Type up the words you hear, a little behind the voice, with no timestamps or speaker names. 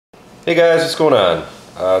Hey guys, what's going on?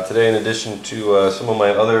 Today, in addition to some of my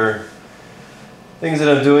other things that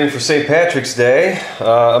I'm doing for St. Patrick's Day,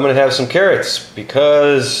 I'm going to have some carrots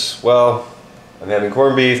because, well, I'm having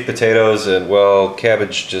corned beef, potatoes, and, well,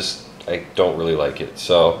 cabbage just, I don't really like it.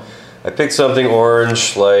 So I picked something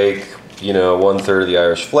orange, like, you know, 1/3 of the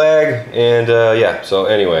Irish flag, and yeah, so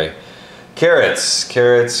anyway, carrots.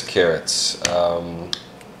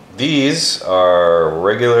 These are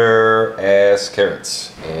regular ass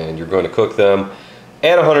carrots, and you're going to cook them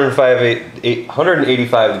at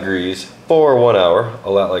 185 degrees for 1 hour, a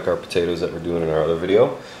lot like our potatoes that we're doing in our other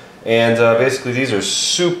video. And basically these are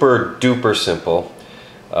super duper simple.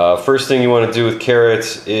 First thing you want to do with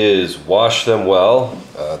carrots is wash them well.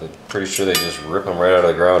 Pretty sure they just rip them right out of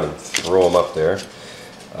the ground and throw them up there.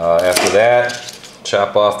 After that,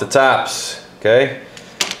 chop off the tops, okay?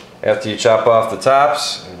 After you chop off the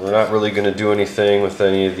tops, we're not really going to do anything with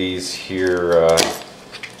any of these here,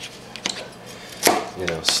 you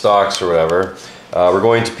know, stalks or whatever. We're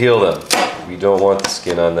going to peel them. We don't want the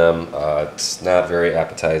skin on them. It's not very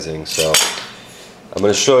appetizing, so I'm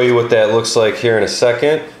going to show you what that looks like here in a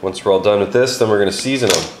second. Once we're all done with this, then we're going to season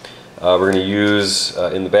them. We're going to use,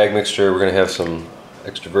 in the bag mixture, we're going to have some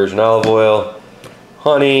extra virgin olive oil,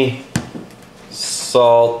 honey,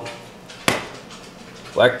 salt,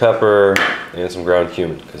 black pepper, and some ground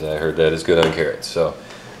cumin, because I heard that is good on carrots. So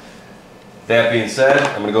that being said,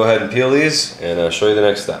 I'm going to go ahead and peel these and show you the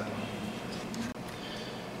next step.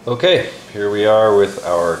 Okay, here we are with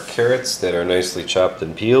our carrots that are nicely chopped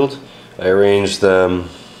and peeled. I arranged them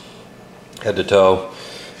head to toe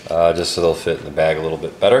just so they'll fit in the bag a little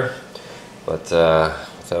bit better. But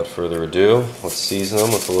without further ado, let's season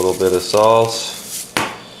them with a little bit of salt,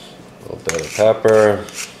 a little bit of pepper,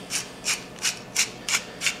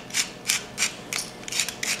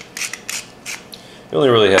 you only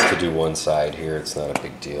really have to do one side here, it's not a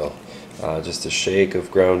big deal. Just a shake of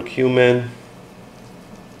ground cumin.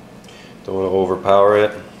 Don't want to overpower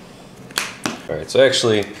it. Alright, so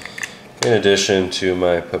actually, in addition to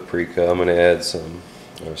my paprika, I'm going to add some,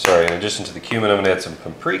 in addition to the cumin, I'm going to add some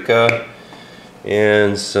paprika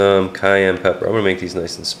and some cayenne pepper. I'm going to make these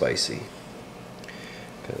nice and spicy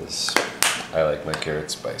because I like my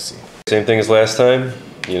carrots spicy. Same thing as last time,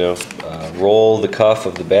 you know, roll the cuff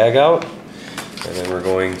of the bag out. And then we're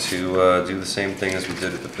going to do the same thing as we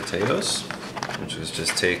did with the potatoes, which was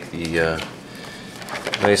just take the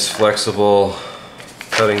nice flexible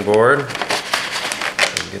cutting board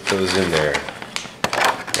and get those in there.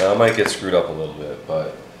 Now it might get screwed up a little bit,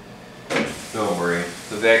 but don't worry.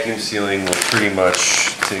 The vacuum sealing will pretty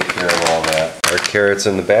much take care of all that. Our carrots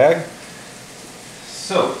in the bag.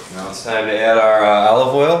 So now it's time to add our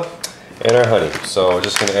olive oil and our honey. So we're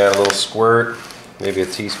just going to add a little squirt. Maybe a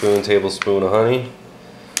teaspoon, tablespoon of honey. You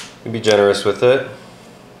can be generous with it.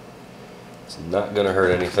 It's not going to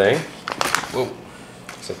hurt anything. Whoa.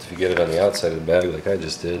 Except if you get it on the outside of the bag like I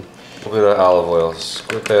just did. A little bit of olive oil.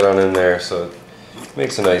 Squirt that on in there so it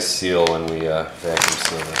makes a nice seal when we vacuum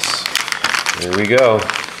seal this. There we go.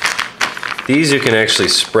 These you can actually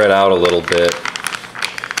spread out a little bit.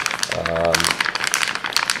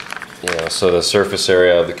 You know, so the surface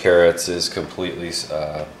area of the carrots is completely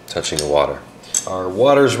touching the water. Our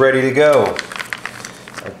water's ready to go.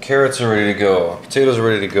 Our carrots are ready to go. Our potatoes are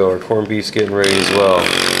ready to go. Our corned beef's getting ready as well.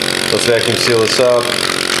 Let's vacuum seal this up.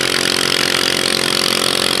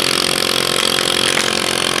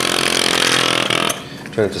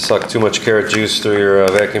 Try not to suck too much carrot juice through your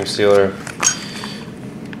vacuum sealer.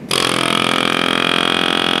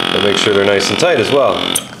 And make sure they're nice and tight as well.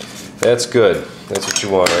 That's good. That's what you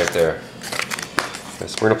want right there. So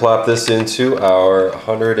we're going to plop this into our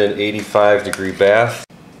 185 degree bath.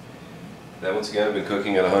 That once again I've been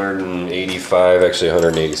cooking at 185, actually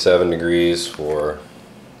 187 degrees for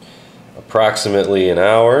approximately an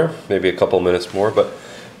hour, maybe a couple minutes more. But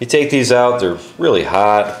you take these out, they're really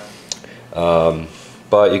hot,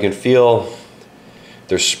 but you can feel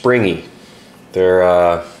they're springy.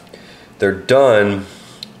 They're done,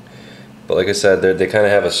 but like I said, they kind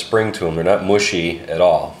of have a spring to them. They're not mushy at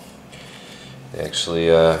all. Actually,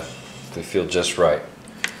 they feel just right.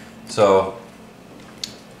 So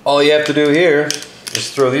all you have to do here is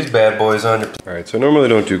throw these bad boys on your. Alright, so I normally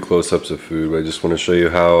don't do close-ups of food, but I just want to show you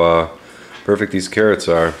how perfect these carrots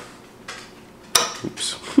are.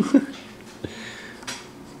 Oops.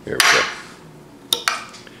 Here we go.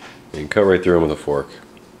 You can cut right through them with a fork.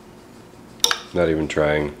 Not even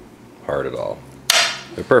trying hard at all.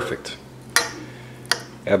 They're perfect.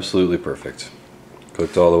 Absolutely perfect.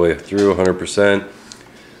 Cooked all the way through, 100%, and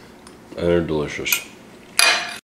they're delicious.